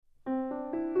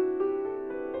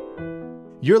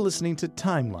You're listening to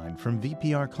Timeline from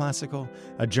VPR Classical,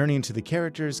 a journey into the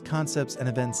characters, concepts, and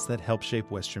events that help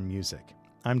shape Western music.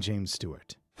 I'm James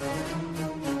Stewart.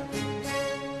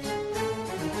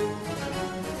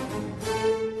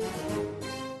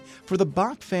 For the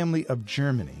Bach family of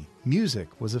Germany,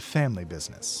 music was a family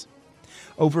business.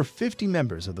 Over 50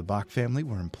 members of the Bach family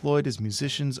were employed as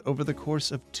musicians over the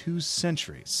course of 2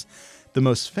 centuries. The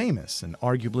most famous and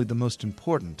arguably the most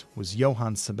important was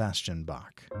Johann Sebastian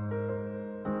Bach.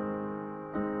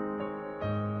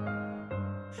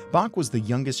 Bach was the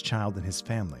youngest child in his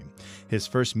family. His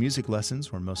first music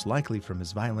lessons were most likely from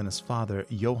his violinist father,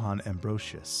 Johann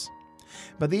Ambrosius.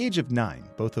 By the age of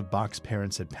 9, both of Bach's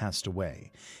parents had passed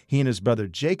away. He and his brother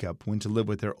Jacob went to live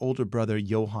with their older brother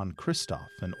Johann Christoph,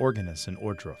 an organist in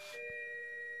Ohrdruf.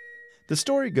 The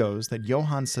story goes that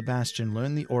Johann Sebastian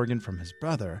learned the organ from his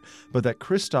brother, but that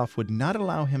Christoph would not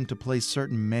allow him to play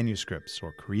certain manuscripts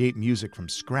or create music from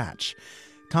scratch.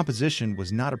 Composition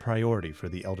was not a priority for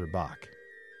the elder Bach.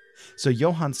 So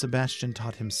Johann Sebastian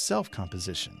taught himself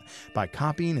composition by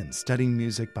copying and studying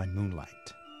music by moonlight.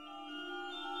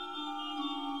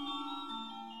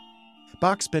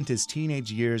 Bach spent his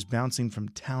teenage years bouncing from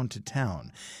town to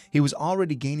town. He was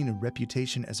already gaining a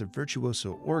reputation as a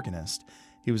virtuoso organist.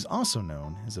 He was also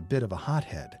known as a bit of a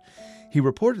hothead. He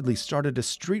reportedly started a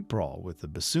street brawl with a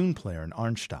bassoon player in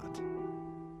Arnstadt.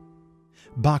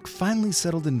 Bach finally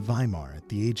settled in Weimar at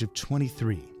the age of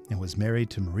 23 and was married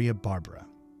to Maria Barbara.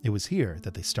 It was here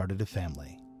that they started a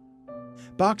family.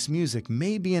 Bach's music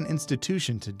may be an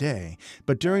institution today,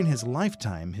 but during his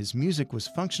lifetime, his music was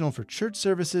functional for church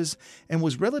services and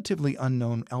was relatively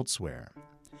unknown elsewhere.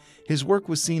 His work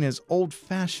was seen as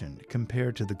old-fashioned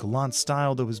compared to the galant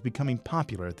style that was becoming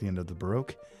popular at the end of the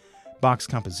Baroque. Bach's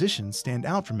compositions stand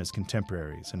out from his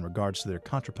contemporaries in regards to their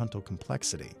contrapuntal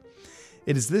complexity.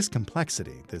 It is this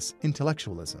complexity, this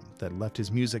intellectualism, that left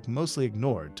his music mostly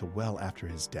ignored till well after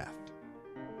his death.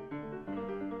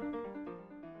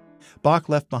 Bach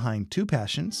left behind 2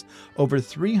 Passions, over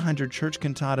 300 church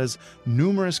cantatas,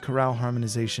 numerous chorale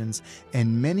harmonizations,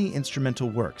 and many instrumental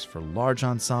works for large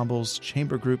ensembles,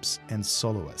 chamber groups, and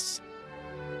soloists.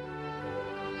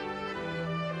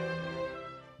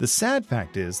 The sad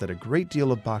fact is that a great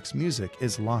deal of Bach's music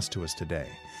is lost to us today,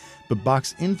 but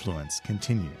Bach's influence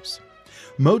continues.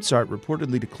 Mozart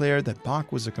reportedly declared that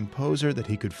Bach was a composer that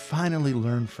he could finally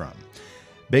learn from.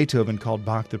 Beethoven called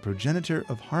Bach the progenitor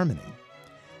of harmony.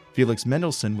 Felix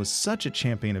Mendelssohn was such a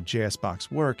champion of J.S. Bach's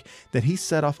work that he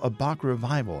set off a Bach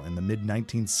revival in the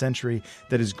mid-19th century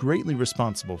that is greatly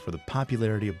responsible for the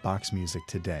popularity of Bach's music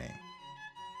today.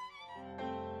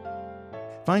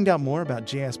 Find out more about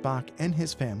J.S. Bach and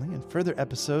his family in further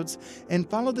episodes and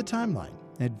follow the timeline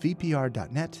at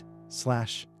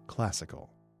vpr.net/classical.